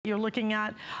you're looking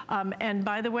at. And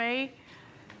by the way,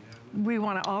 we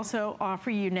want to also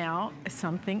offer you now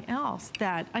something else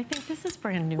that I think this is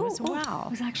brand new as well.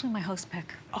 It was actually my host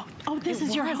pick. Oh, this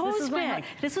is your host pick.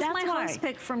 This was my host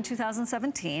pick from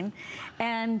 2017,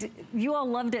 and you all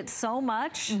loved it so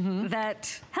much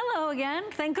that, hello again,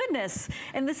 thank goodness.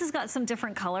 And this has got some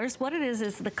different colors. What it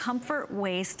is the comfort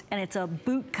waist, and it's a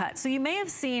boot cut. So you may have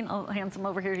seen, oh, handsome,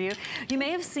 over here to you. You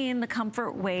may have seen the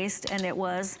comfort waist, and it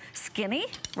was skinny,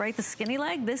 right? The skinny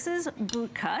leg. This is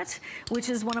boot cut, which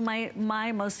is one of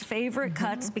my most favorite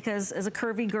cuts, because as a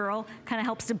curvy girl, kind of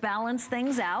helps to balance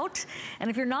things out. And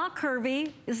if you're not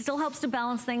curvy, it still helps to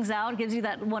balance things out. It gives you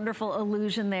that wonderful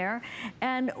illusion there.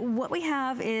 And what we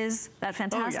have is that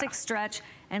fantastic stretch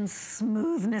and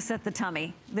smoothness at the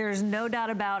tummy. There's no doubt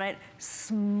about it,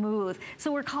 smooth.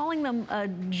 So we're calling them a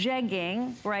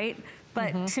jegging, right?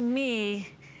 But to me,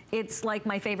 it's like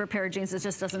my favorite pair of jeans that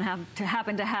just doesn't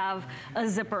happen to have a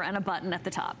zipper and a button at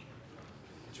the top.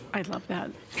 I love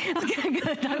that. Okay,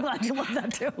 good. I'm glad you love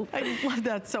that too. I love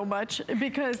that so much,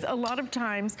 because a lot of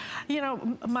times, you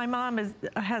know, my mom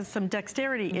has some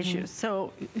dexterity issues,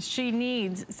 so she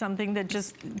needs something that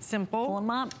just simple.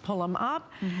 Pull them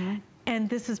up. And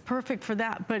this is perfect for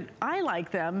that, but I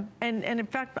like them. And in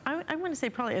fact, I want to say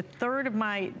probably a third of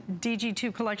my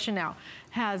DG2 collection now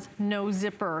has no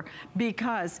zipper,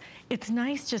 because it's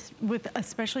nice just with,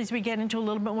 especially as we get into a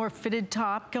little bit more fitted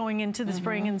top going into the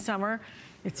spring and summer,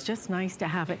 it's just nice to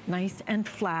have it nice and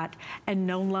flat and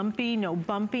no lumpy, no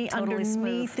bumpy. Totally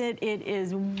underneath smooth. it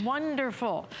is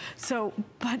wonderful. So,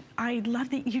 but I love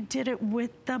that you did it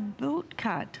with the boot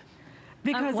cut.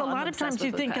 Because a lot of times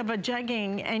you think of a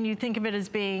jegging and you think of it as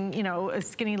being, you know, a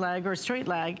skinny leg or a straight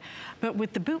leg, but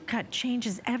with the boot cut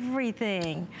changes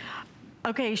everything.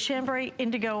 Okay, chambray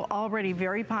indigo already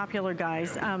very popular,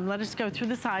 guys. Let us go through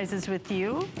the sizes with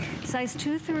you. Size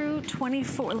 2 through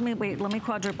 24. Let me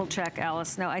quadruple check,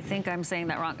 Alice. No, I think I'm saying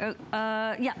that wrong.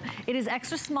 Yeah, it is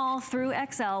extra small through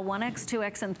XL, 1X,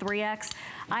 2X, and 3X.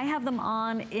 I have them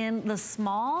on in the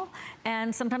small,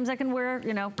 and sometimes I can wear,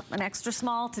 you know, an extra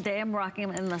small. Today I'm rocking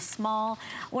them in the small.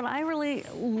 What I really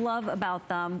love about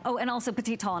them, oh, and also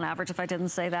petite, tall, and average, if I didn't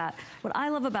say that. What I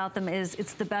love about them is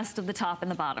it's the best of the top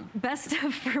and the bottom. Best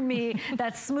for me,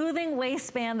 that smoothing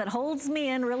waistband that holds me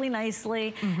in really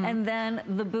nicely, and then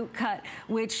the boot cut,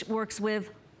 which works with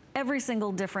every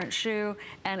single different shoe,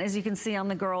 and as you can see on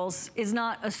the girls, is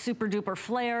not a super duper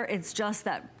flare, it's just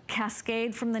that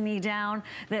cascade from the knee down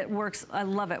that works. I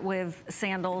love it with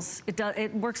sandals.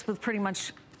 It works with pretty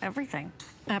much everything.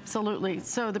 Absolutely.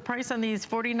 So the price on these,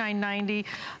 $49.90.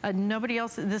 Nobody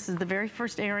else, this is the very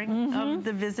first airing of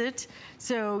the visit.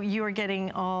 So you are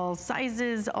getting all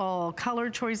sizes, all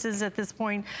color choices at this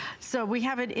point. So we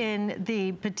have it in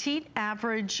the petite,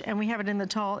 average, and we have it in the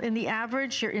tall. In the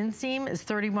average, your inseam is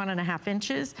 31.5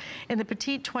 inches. In the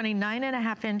petite,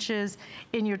 29.5 inches.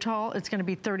 In your tall, it's going to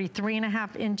be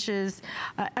 33.5 inches.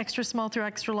 Extra small through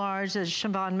extra large, as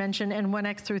Siobhan mentioned, and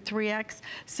 1X through 3X.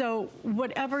 So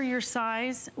whatever your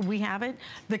size, we have it.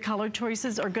 The color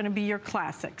choices are going to be your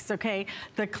classics, okay?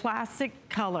 The classic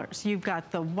colors. You've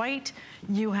got the white,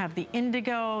 you have the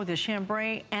indigo, the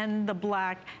chambray, and the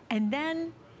black, and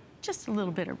then just a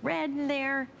little bit of red in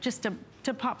there, just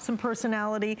to pop some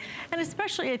personality. And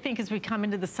especially, I think, as we come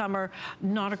into the summer,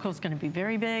 nautical is going to be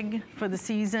very big for the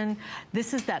season.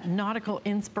 This is that nautical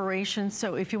inspiration.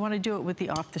 So if you want to do it with the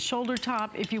off-the-shoulder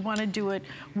top, if you want to do it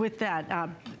with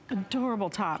that adorable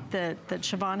top that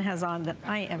Siobhan has on, that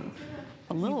I am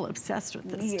a little obsessed with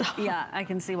this stuff. Yeah, I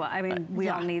can see why. I mean, we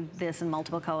all need this in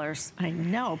multiple colors. I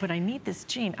know, but I need this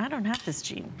jean. I don't have this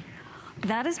jean.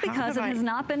 That is because it has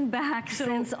not been back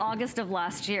since August of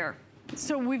last year.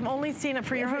 So we've only seen it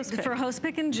for your host pick. For host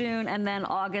pick in June, and then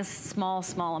August, small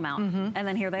amount. And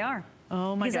then here they are.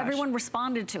 Oh my gosh. Because everyone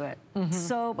responded to it.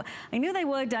 So I knew they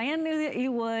would, Diane knew that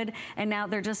you would, and now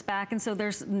they're just back, and so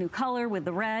there's new color with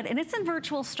the red, and it's in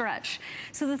virtual stretch.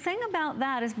 So the thing about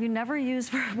that is, if you never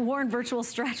worn virtual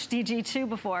stretch DG2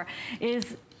 before,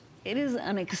 is it is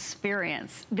an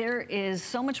experience. There is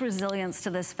so much resilience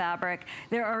to this fabric.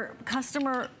 There are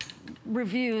customer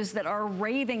reviews that are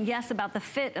raving, yes, about the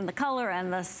fit and the color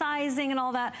and the sizing and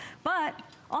all that, but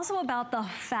also about the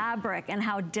fabric and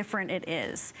how different it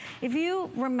is. If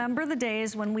you remember the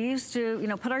days when we used to, you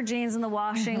know, put our jeans in the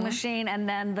washing machine and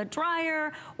then the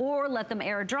dryer, or let them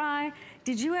air dry,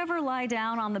 did you ever lie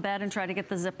down on the bed and try to get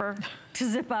the zipper to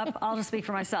zip up? I'll just speak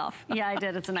for myself. Yeah, I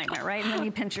did. It's a nightmare, right? And then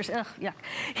you pinch your, ugh, yuck.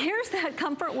 Here's that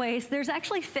comfort waist. There's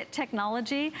actually fit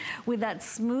technology with that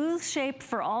smooth shape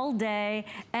for all day,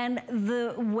 and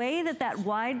the way that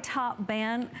wide top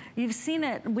band, you've seen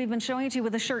it, we've been showing it to you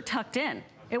with the shirt tucked in.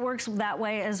 It works that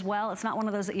way as well. It's not one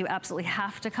of those that you absolutely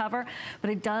have to cover, but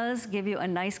it does give you a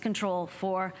nice control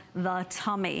for the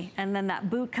tummy. And then that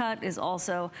boot cut is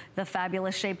also the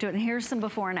fabulous shape to it. And here's some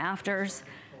before and afters.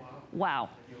 Wow.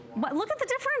 But look at the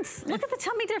difference. Look at the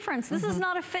tummy difference. This is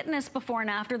not a fitness before and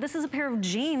after. This is a pair of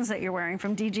jeans that you're wearing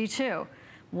from DG2.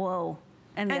 Whoa.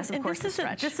 And yes, of course, the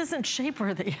stretch. This isn't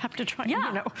shapewear that you have to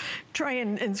try, try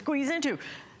and squeeze into.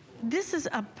 This is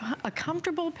a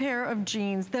comfortable pair of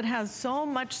jeans that has so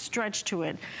much stretch to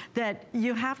it that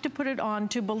you have to put it on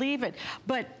to believe it.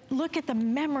 But look at the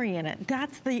memory in it.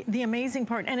 That's the amazing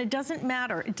part. And it doesn't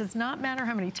matter. It does not matter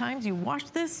how many times you wash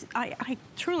this. I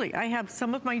truly have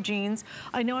some of my jeans,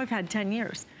 I know I've had 10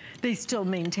 years. They still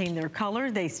maintain their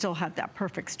color. They still have that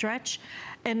perfect stretch.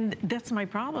 And that's my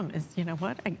problem is, you know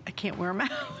what? I can't wear them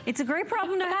out. It's a great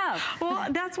problem to have. Well,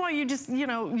 that's why you just,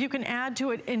 you can add to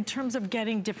it in terms of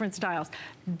getting different styles.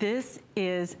 This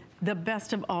is the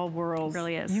best of all worlds. It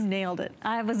really is. You nailed it.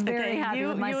 I was very happy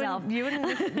with myself. You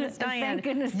and Miss Diane. Thank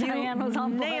goodness Diane was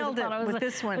on board. Nailed it with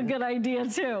this one. A good idea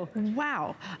too.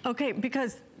 Wow. Okay,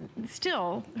 because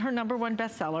still her #1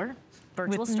 bestseller.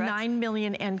 Virtual with stretch. 9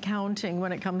 million and counting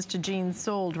when it comes to jeans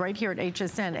sold right here at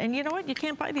HSN. And you know what? You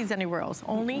can't buy these anywhere else.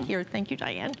 Only here. Thank you,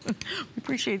 Diane. We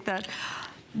appreciate that.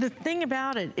 The thing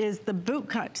about it is the boot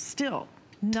cut still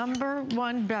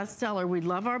 #1 bestseller. We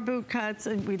love our boot cuts,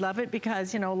 and we love it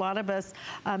because, a lot of us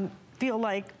feel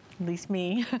like, at least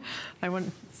me, I want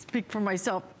to speak for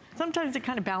myself, sometimes it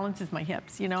kind of balances my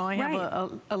hips. I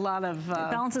have a lot of...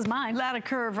 it balances mine. Lot of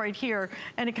curve right here,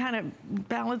 and it kind of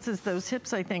balances those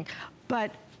hips, I think.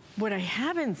 But what I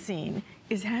haven't seen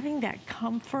is having that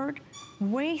comfort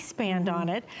waistband on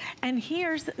it. And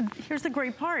here's the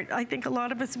great part. I think a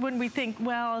lot of us, when we think,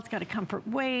 well, it's got a comfort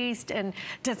waist and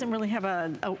doesn't really have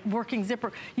a working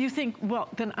zipper, you think, well,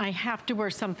 then I have to wear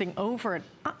something over it.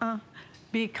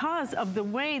 Because of the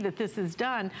way that this is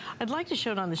done, I'd like to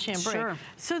show it on the chambray. Sure.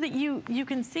 So that you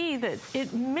can see that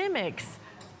it mimics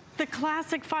the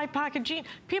classic 5-pocket jean.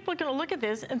 People are gonna look at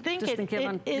this and think it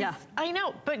is, I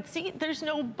know, but see, there's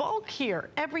no bulk here.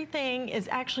 Everything is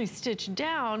actually stitched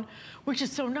down, which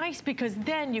is so nice because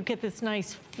then you get this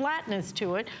nice flatness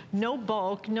to it, no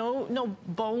bulk, no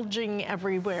bulging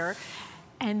everywhere.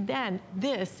 And then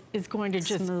this is going to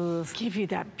just give you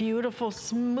that beautiful,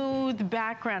 smooth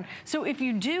background. So if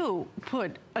you do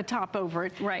put a top over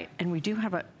it, right? And we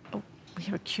have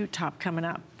a cute top coming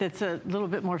up that's a little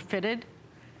bit more fitted.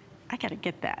 I gotta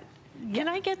get that. Yeah. Can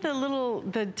I get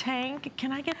the tank?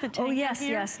 Can I get the tank? Oh yes,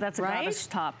 here? yes, that's a goddess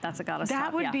top. That's a goddess top.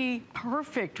 That would be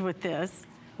perfect with this.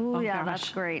 Oh yeah, that's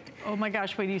great. Oh my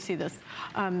gosh, wait till you see this.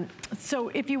 So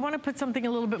if you want to put something a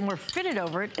little bit more fitted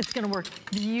over it, it's going to work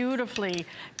beautifully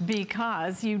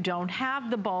because you don't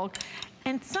have the bulk.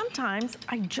 And sometimes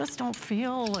I just don't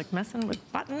feel like messing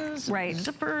with buttons, and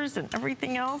zippers, and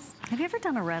everything else. Have you ever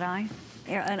done a red eye?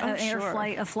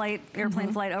 Airplane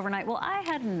flight overnight? Well, I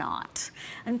had not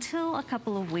until a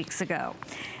couple of weeks ago.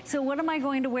 So what am I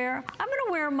going to wear? I'm going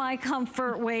to wear my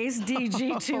comfort waist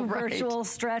DG2 virtual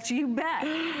stretch, you bet.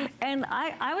 And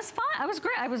I was fine. I was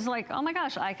great. I was like, oh my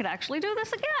gosh, I could actually do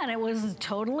this again. It was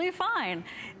totally fine.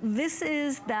 This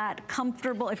is that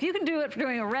comfortable. If you can do it for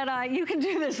doing a red eye, you can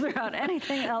do this throughout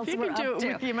anything else. You can do it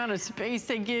with the amount of space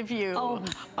they give you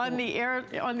on the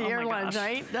airlines,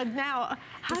 right? Now,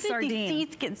 how did these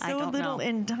seats get so little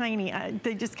and tiny?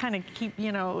 They just kind of keep,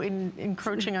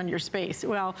 encroaching on your space.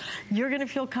 Well, you're going to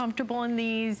feel comfortable in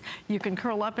these. You can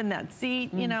curl up in that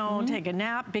seat, take a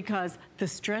nap because the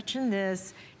stretch in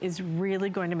this is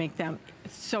really going to make them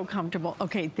so comfortable.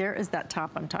 Okay, there is that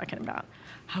top I'm talking about.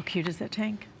 How cute is that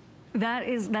tank?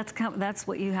 That's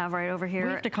what you have right over here.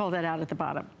 We have to call that out at the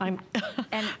bottom.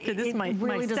 This is my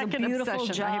second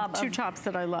obsession. I have 2 tops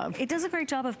that I love. It does a great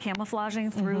job of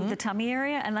camouflaging through the tummy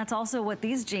area, and that's also what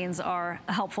these jeans are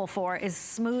helpful for, is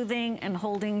smoothing and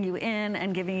holding you in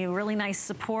and giving you really nice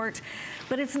support.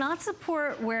 But it's not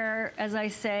support where, as I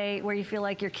say, where you feel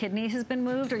like your kidney has been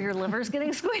moved or your liver's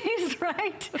getting squeezed,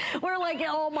 right? We're like,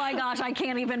 oh my gosh, I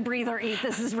can't even breathe or eat.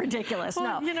 This is ridiculous.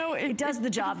 Well, no, it does the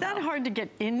job. It's not hard to get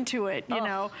into it,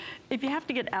 if you have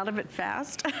to get out of it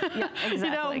fast. Yeah,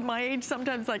 exactly. My age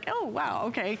sometimes like, oh wow,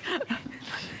 okay.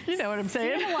 You know what I'm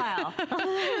saying? See in a while.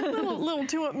 little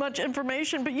too much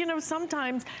information, but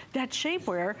sometimes that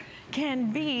shapewear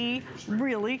can be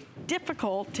really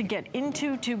difficult to get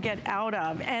into, to get out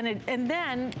of, and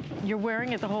then you're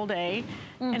wearing it the whole day,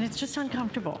 and it's just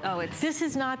uncomfortable. This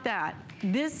is not that.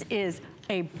 This is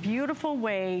a beautiful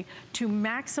way to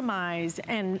maximize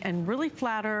and really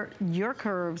flatter your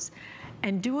curves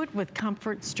and do it with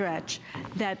Comfort Stretch.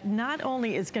 That not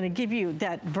only is gonna give you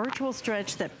that virtual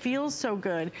stretch that feels so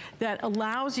good, that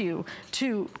allows you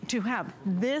to have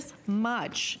this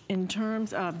much in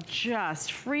terms of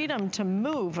just freedom to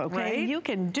move, okay? Right? You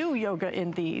can do yoga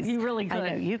in these. You really could. I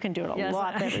know you can do it a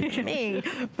lot better than me,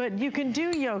 but you can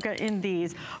do yoga in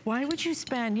these. Why would you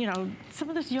spend, you know, some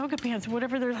of those yoga pants,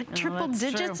 whatever, they're like triple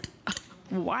digits? True.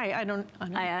 Why? I know.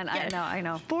 I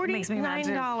know.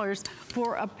 $49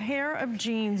 for a pair of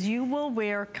jeans you will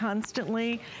wear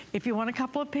constantly. If you want a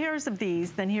couple of pairs of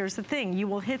these, then here's the thing. You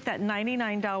will hit that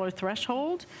 $99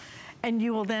 threshold, and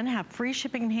you will then have free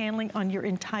shipping and handling on your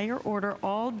entire order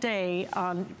all day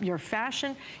on your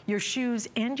fashion, your shoes,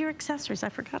 and your accessories. I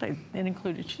forgot it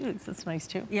included shoes. That's nice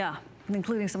too. Yeah,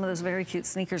 including some of those very cute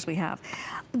sneakers we have.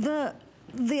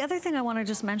 The other thing I want to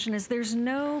just mention is there's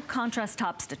no contrast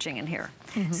top stitching in here.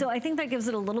 So I think that gives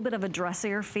it a little bit of a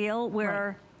dressier feel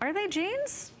where, are they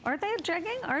jeans? Are they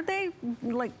jegging? Are they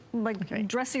like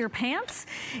dressier pants?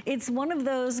 It's one of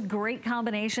those great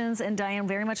combinations, and Diane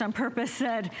very much on purpose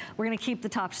said, we're going to keep the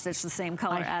top stitch the same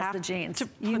color as the jeans.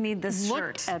 You need this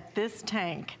shirt. Look at this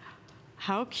tank.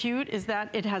 How cute is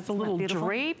that? It has a little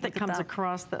drape that comes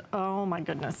across the, oh my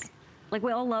goodness. Like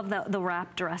we all love the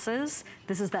wrap dresses.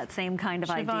 This is that same kind of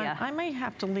idea. I might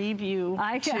have to leave you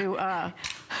to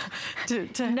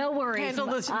no worries. Handle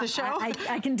the show.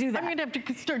 I can do that. I'm gonna have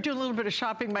to start doing a little bit of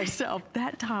shopping myself.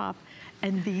 That top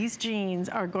and these jeans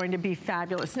are going to be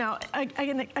fabulous. Now,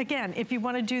 again, if you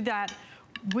want to do that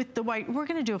with the white, we're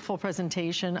gonna do a full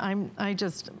presentation.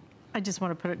 I just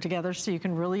want to put it together so you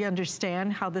can really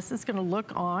understand how this is going to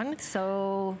look on.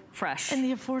 So fresh. And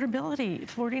the affordability,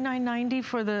 $49.90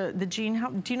 for the jean.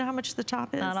 Do you know how much the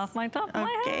top is? Not off my top of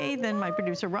my head. Okay, then my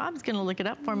producer Rob's going to look it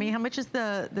up for me. How much is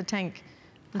the tank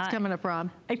that's coming up, Rob?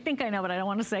 I think I know, but I don't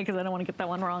want to say because I don't want to get that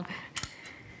one wrong.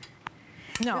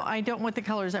 No, I don't want the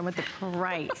colors. I want the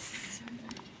price.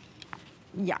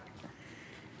 Yeah.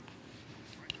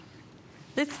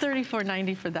 It's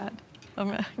 $34.90 for that.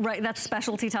 Right, that's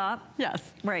specialty top? Yes.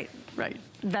 Right. Right.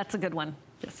 That's a good one.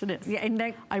 Yes, it is. Yeah,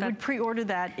 and I would pre-order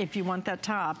that if you want that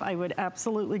top. I would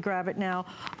absolutely grab it now.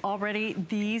 Already,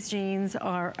 these jeans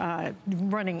are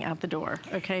running out the door,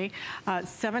 okay?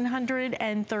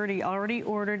 730 already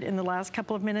ordered in the last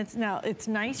couple of minutes. Now, it's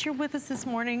nice you're with us this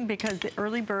morning because the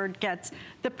early bird gets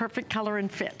the perfect color and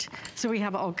fit. So we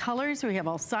have all colors, we have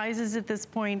all sizes at this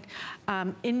point.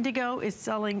 Indigo is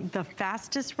selling the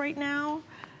fastest right now.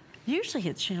 Usually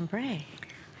it's chambray,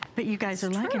 but you guys are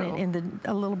liking it in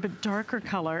a little bit darker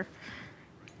color.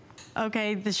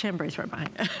 Okay, the chambray's right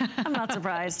behind. I'm not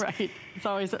surprised. Right, it's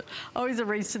always a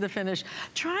race to the finish.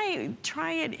 Try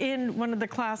it in one of the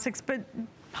classics, but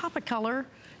pop a color.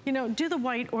 You know, do the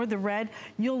white or the red.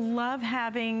 You'll love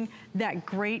having that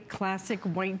great classic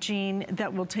white jean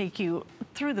that will take you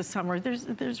through the summer.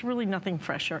 There's really nothing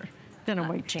fresher than a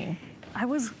white jean. I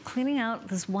was cleaning out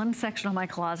this one section of my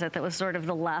closet that was sort of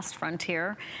the last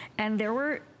frontier, and there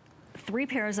were 3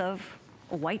 pairs of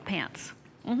white pants.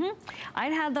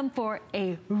 I'd had them for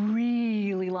a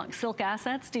really long, Silk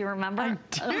Assets, do you remember?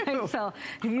 I do. So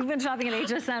if you've been shopping at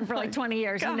HSN for like 20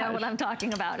 years, you know what I'm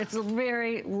talking about. It's a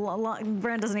very long,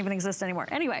 brand doesn't even exist anymore.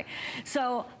 Anyway,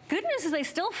 so good news is they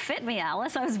still fit me,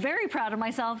 Alice. I was very proud of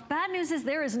myself. Bad news is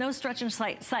there is no stretch in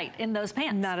sight in those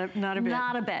pants. Not a bit.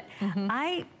 Not a bit.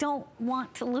 I don't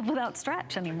want to live without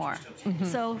stretch anymore.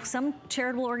 So some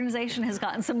charitable organization has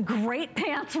gotten some great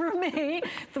pants for me.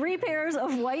 3 pairs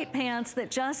of white pants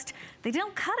that just, they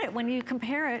don't cut it when you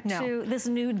compare it to this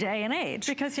new day and age.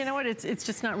 Because you know what, it's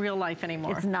just not real life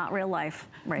anymore. It's not real life,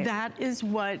 right. That is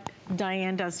what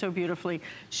Diane does so beautifully.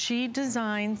 She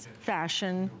designs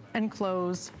fashion and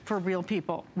clothes for real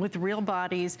people, with real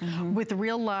bodies, with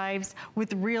real lives,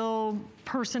 with real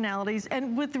personalities,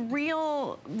 and with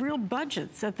real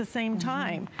budgets at the same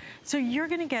time. So you're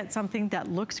gonna get something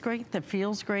that looks great, that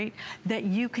feels great, that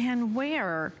you can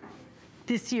wear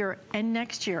this year and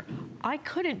next year. I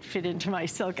couldn't fit into my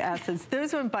Silk Assets.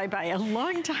 Those went bye-bye a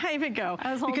long time ago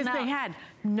because they had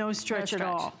no stretch at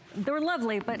all. They were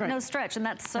lovely, but no stretch, and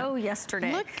that's so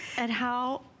yesterday. Look at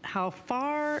how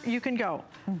far you can go.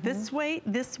 This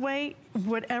way,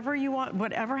 whatever you want,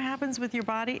 whatever happens with your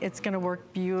body, it's gonna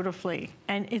work beautifully,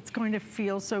 and it's going to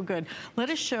feel so good. Let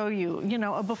us show you, you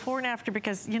know, a before and after,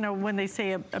 because, you know, when they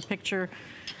say a picture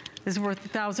is worth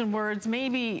 1,000 words,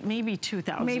 maybe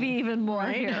 2,000. Maybe even more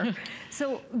right? here.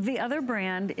 So the other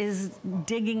brand is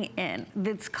digging in.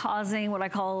 That's causing what I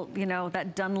call, you know,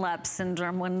 that Dunlap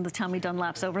syndrome, when the tummy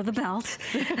Dunlaps over the belt.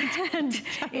 And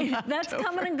that's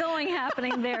coming and going,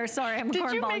 happening there. Sorry, I'm a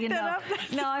cornball, you know.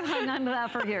 No, I've hung on to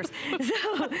that for years.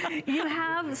 So you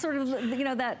have sort of, you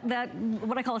know, that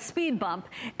what I call a speed bump.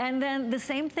 And then the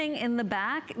same thing in the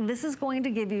back. This is going to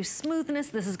give you smoothness.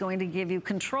 This is going to give you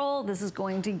control. This is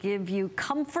going to give you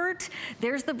comfort.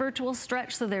 There's the virtual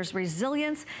stretch, so there's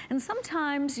resilience. And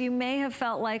sometimes you may have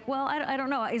felt like, well, I don't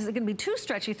know, is it going to be too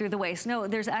stretchy through the waist? No,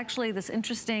 there's actually this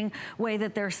interesting way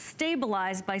that they're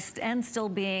stabilized by and still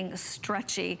being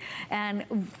stretchy and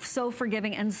so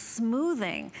forgiving and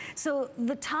smoothing. So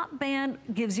the top band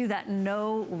gives you that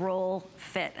no roll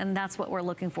fit, and that's what we're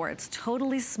looking for. It's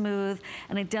totally smooth,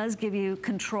 and it does give you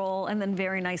control, and then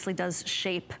very nicely does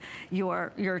shape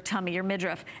your tummy, your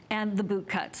midriff, and the boot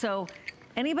cut. So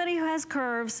anybody who has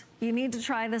curves, you need to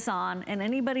try this on. And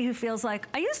anybody who feels like,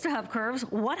 I used to have curves,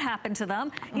 what happened to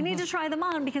them? You need to try them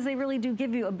on, because they really do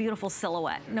give you a beautiful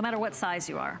silhouette, no matter what size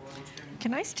you are.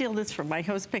 Can I steal this from my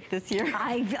host pick this year?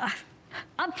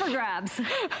 Up for grabs.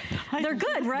 They're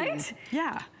good, right?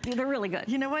 Yeah. They're really good.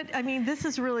 You know what? I mean, this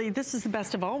is the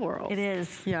best of all worlds. It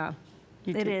is. Yeah.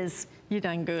 It is. You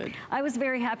done good. I was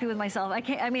very happy with myself.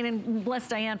 I mean, and bless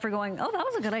Diane for going, oh, that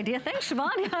was a good idea. Thanks, Siobhan.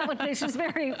 Yeah, she's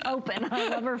very open. I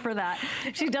love her for that.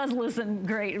 She does listen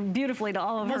beautifully to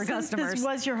all of her customers. This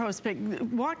was your host pick.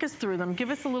 Walk us through them. Give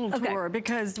us a little tour,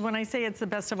 because when I say it's the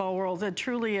best of all worlds, it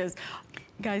truly is.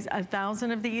 Guys,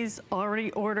 1,000 of these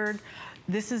already ordered.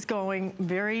 This is going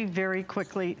very, very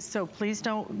quickly, so please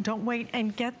don't wait,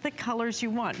 and get the colors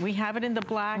you want. We have it in the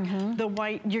black, the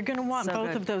white. You're going to want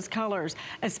both of those colors,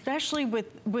 especially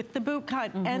with the boot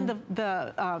cut and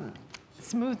the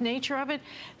smooth nature of it.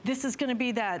 This is going to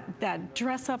be that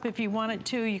dress up if you want it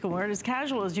to. You can wear it as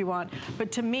casual as you want.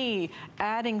 But to me,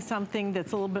 adding something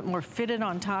that's a little bit more fitted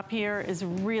on top here is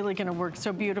really going to work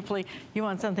so beautifully. You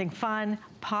want something fun,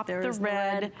 pop the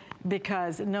red,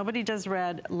 because nobody does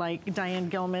red like Diane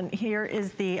Gilman. Here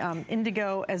is the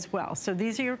indigo as well. So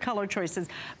these are your color choices,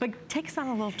 but take us on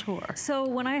a little tour. So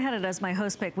when I had it as my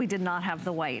host pick, we did not have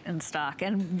the white in stock,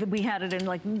 and we had it in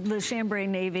like the chambray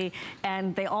navy,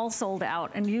 and they all sold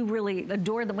out, and you really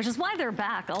adored them, which is why they're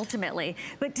back ultimately.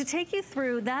 But to take you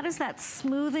through, that is that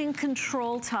smoothing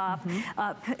control top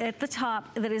up at the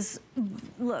top that is,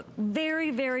 look,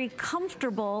 very, very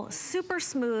comfortable, super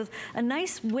smooth, a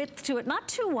nice width to it, not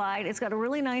too wide. It's got a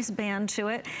really nice band to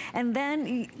it. And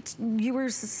then you were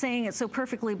saying it so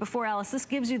perfectly before, Alice, this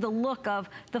gives you the look of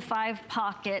the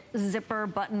 5-pocket zipper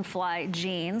button fly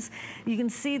jeans. You can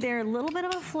see there a little bit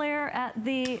of a flare at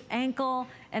the ankle,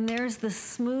 and there's the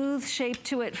smooth shape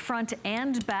to it front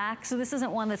and back. So this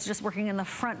isn't one that's just working in the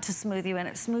front to smooth you in,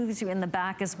 it smooths you in the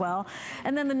back as well.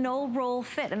 And then the no roll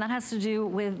fit, and that has to do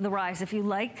with the rise. If you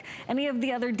like any of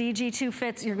the other DG2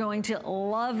 fits, you're going to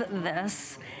love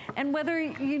this. And whether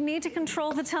you need to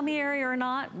control the tummy area or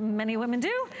not, many women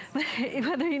do,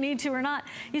 whether you need to or not,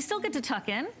 you still get to tuck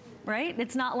in. Right?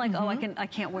 It's not like, oh, I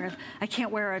can't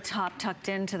wear a top tucked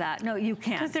into that. No, you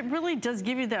can't. Because it really does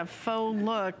give you that faux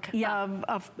look of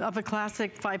a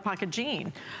classic 5-pocket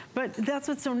jean. But that's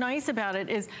what's so nice about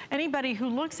it, is anybody who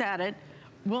looks at it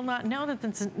will not know that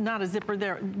there's not a zipper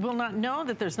there, will not know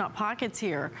that there's not pockets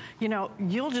here. You know,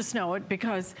 you'll just know it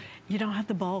because you don't have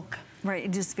the bulk. Right,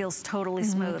 it just feels totally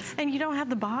smooth. And you don't have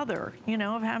the bother, you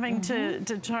know, of having to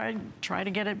try to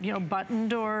get it, you know,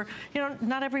 buttoned, or, you know,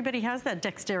 not everybody has that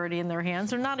dexterity in their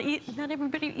hands, or not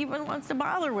everybody even wants to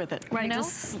bother with it. Right, you know?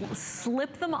 just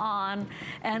slip them on.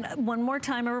 And one more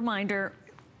time, a reminder,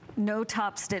 no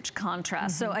top stitch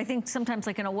contrast. So I think sometimes,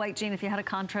 like in a white jean, if you had a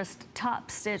contrast top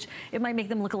stitch, it might make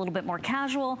them look a little bit more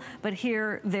casual, but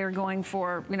here they're going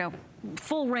for, you know,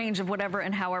 full range of whatever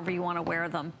and however you want to wear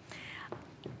them.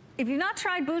 If you've not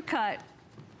tried BootCut,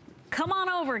 come on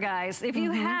over, guys. If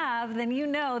you have, then you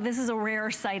know this is a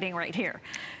rare sighting right here,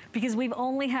 because we've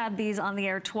only had these on the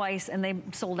air twice, and they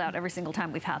sold out every single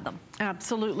time we've had them.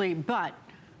 Absolutely, but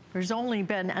there's only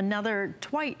been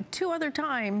two other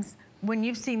times when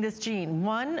you've seen this jean.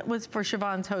 One was for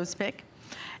Siobhan's host pick,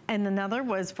 and another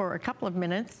was for a couple of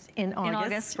minutes in August. In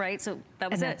August, right? So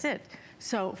that was it. That's it.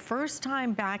 So first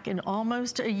time back in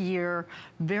almost a year,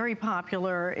 very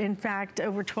popular. In fact,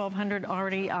 over 1,200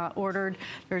 already ordered.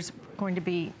 There's going to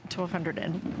be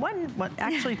 1,201, well,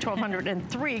 actually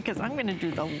 1,203, because I'm going to do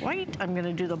the white, I'm going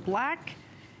to do the black,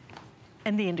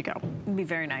 and the indigo. It'd be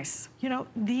very nice. You know,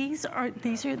 these are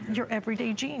your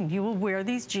everyday jeans. You will wear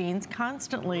these jeans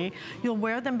constantly. You'll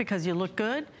wear them because you look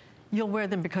good. You'll wear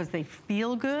them because they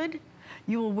feel good.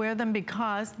 You will wear them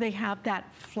because they have that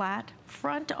flat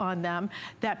front on them,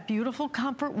 that beautiful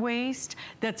comfort waist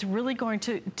that's really going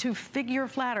to figure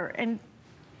flatter. And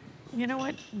you know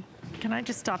what? Can I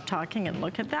just stop talking and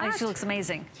look at that? She looks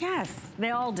amazing. Yes.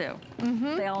 They all do.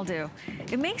 They all do.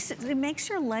 It makes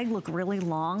your leg look really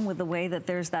long with the way that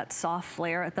there's that soft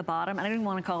flare at the bottom. I don't even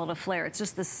want to call it a flare. It's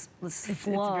just this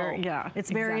flow.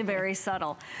 It's very, very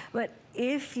subtle. But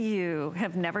if you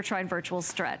have never tried virtual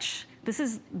stretch, this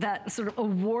is that sort of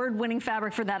award-winning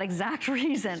fabric for that exact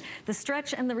reason. The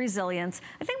stretch and the resilience.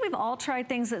 I think we've all tried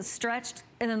things that stretched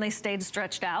and then they stayed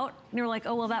stretched out. And you're like,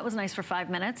 oh, well, that was nice for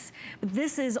 5 minutes. But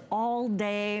this is all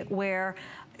day wear.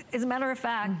 As a matter of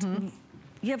fact,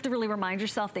 you have to really remind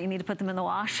yourself that you need to put them in the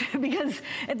wash because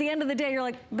at the end of the day, you're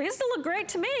like, they still look great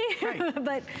to me. Right.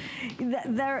 But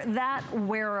they're that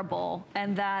wearable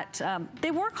and that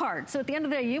they work hard. So at the end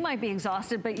of the day, you might be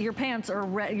exhausted, but your pants are,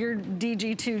 your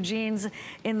DG2 jeans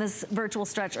in this virtual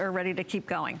stretch are ready to keep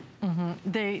going.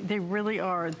 They really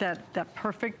are that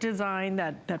perfect design,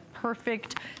 that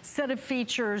perfect set of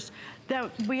features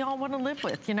that we all want to live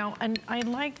with, you know. And I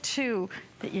like too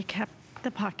that you kept the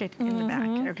pocket in the back,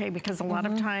 okay? Because a lot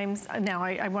of times now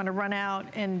I want to run out,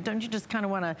 and don't you just kind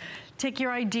of want to take your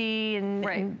ID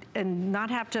and not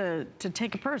have to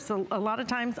take a purse? So a lot of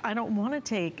times I don't want to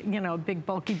take, you know, a big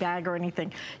bulky bag or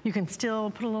anything. You can still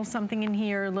put a little something in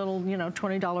here, a little, you know,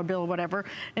 $20 bill, whatever.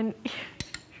 And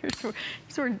here's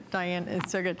where Diane is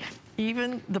so good.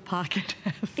 Even the pocket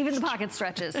Even the pocket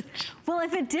stretches. Well,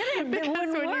 if it didn't, it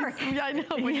wouldn't work. I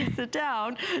know, when you sit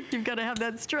down, you've got to have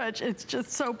that stretch. It's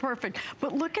just so perfect.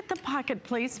 But look at the pocket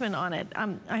placement on it.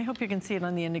 I hope you can see it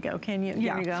on the indigo. Can you?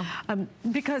 Yeah. There you go.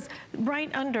 Because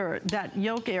right under that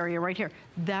yoke area right here,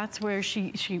 that's where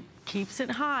she keeps it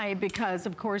high, because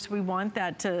of course we want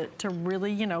that to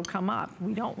really, you know, come up.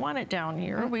 We don't want it down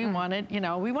here. We want it, you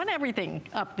know, we want everything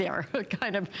up there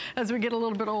kind of as we get a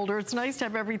little bit older. It's nice to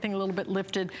have everything a little bit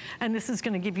lifted, and this is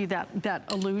going to give you that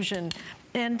illusion.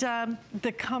 And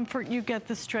the comfort you get,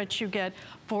 the stretch you get,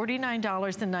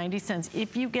 $49.90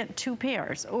 if you get 2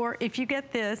 pairs. Or if you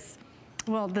get this,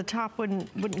 well, the top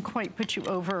wouldn't quite put you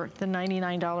over the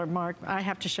 $99 mark. I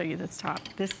have to show you this top.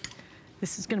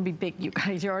 This is gonna be big, you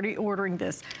guys. You're already ordering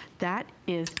this. That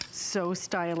is so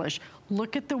stylish.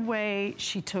 Look at the way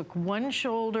she took one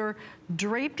shoulder,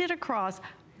 draped it across,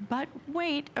 but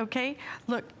wait, okay?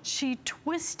 Look, she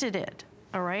twisted it,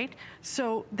 all right?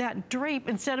 So that drape,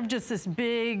 instead of just this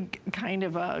big kind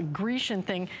of a Grecian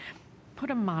thing, put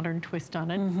a modern twist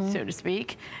on it, so to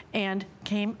speak, and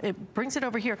it brings it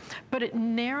over here, but it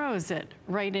narrows it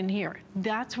right in here.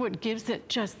 That's what gives it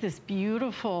just this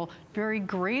beautiful, very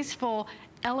graceful,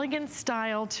 elegant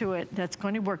style to it that's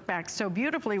going to work back so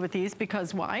beautifully with these.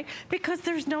 Because why? Because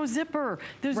there's no zipper.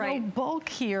 There's no bulk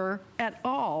here at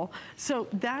all. So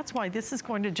that's why this is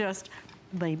going to just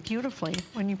lay beautifully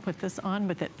when you put this on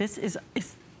with it. This is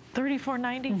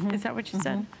 $34.90, is that what you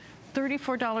said?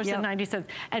 $34.90.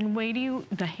 And wait till you,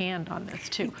 the hand on this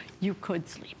too. You could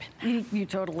sleep in that. You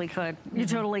totally could. You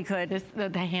totally could.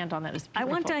 The hand on that is beautiful.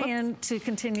 I want Diane to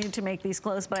continue to make these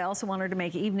clothes, but I also want her to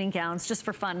make evening gowns just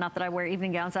for fun. Not that I wear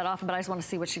evening gowns that often, but I just want to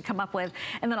see what she'd come up with.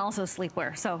 And then also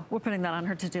sleepwear. So we're putting that on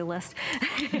her to-do list.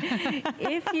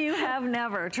 If you have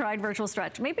never tried virtual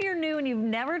stretch, maybe you're new and you've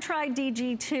never tried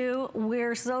DG2,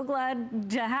 we're so glad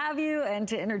to have you and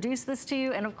to introduce this to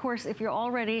you. And of course, if you're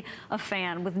already a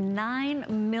fan, with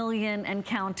 9 million and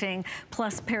counting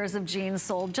plus pairs of jeans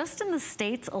sold just in the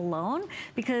States alone,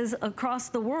 because across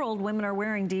the world, women are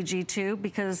wearing DG2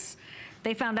 because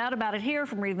they found out about it here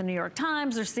from reading the New York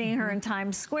Times. They're seeing her in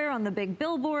Times Square on the big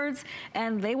billboards,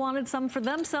 and they wanted some for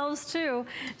themselves too.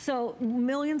 So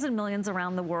millions and millions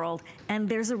around the world, and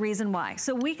there's a reason why.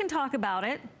 So we can talk about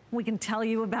it. We can tell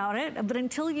you about it, but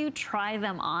until you try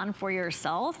them on for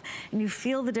yourself and you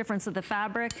feel the difference of the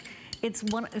fabric, it's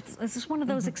just one of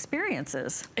those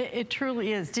experiences. It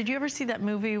truly is. Did you ever see that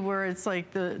movie where it's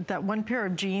like that one pair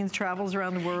of jeans travels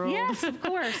around the world? Yes, of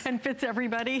course. And fits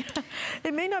everybody?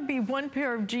 It may not be one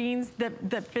pair of jeans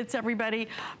that fits everybody,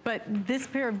 but this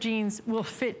pair of jeans will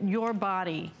fit your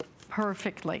body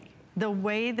perfectly. The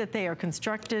way that they are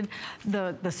constructed,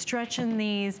 the stretch in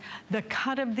these, the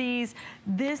cut of these,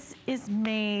 this is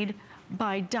made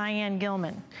by Diane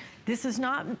Gilman. This is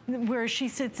not where she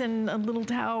sits in a little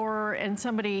tower and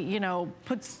somebody, you know,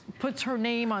 puts her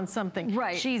name on something.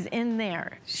 Right. She's in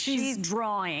there. She's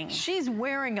drawing. She's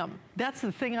wearing them. That's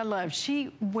the thing I love.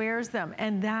 She wears them,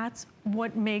 and that's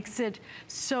what makes it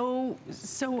so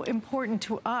important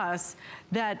to us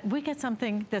that we get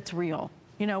something that's real.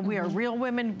 You know, we are real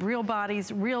women, real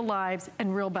bodies, real lives,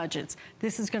 and real budgets.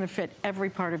 This is gonna fit every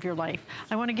part of your life.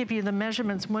 I wanna give you the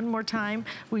measurements one more time.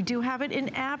 We do have it in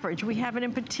average, we have it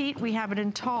in petite, we have it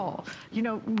in tall. You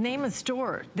know, name a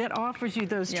store that offers you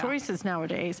those choices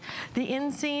nowadays. The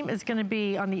inseam is gonna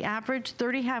be on the average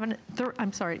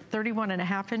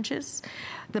 31.5 inches.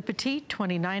 The petite,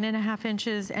 29.5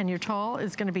 inches, and your tall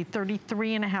is gonna be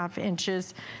 33.5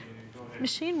 inches.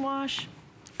 Machine wash.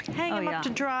 Hang them up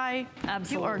to dry.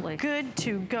 Absolutely. You are good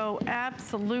to go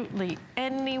absolutely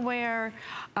anywhere.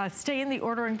 Stay in the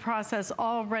ordering process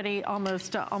already.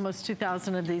 Almost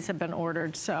 2,000 of these have been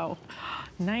ordered. So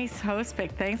nice host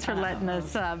pick. Thanks for letting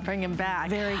us bring him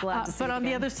back. Very glad to see But it on the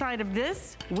again. other side of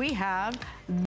this, we have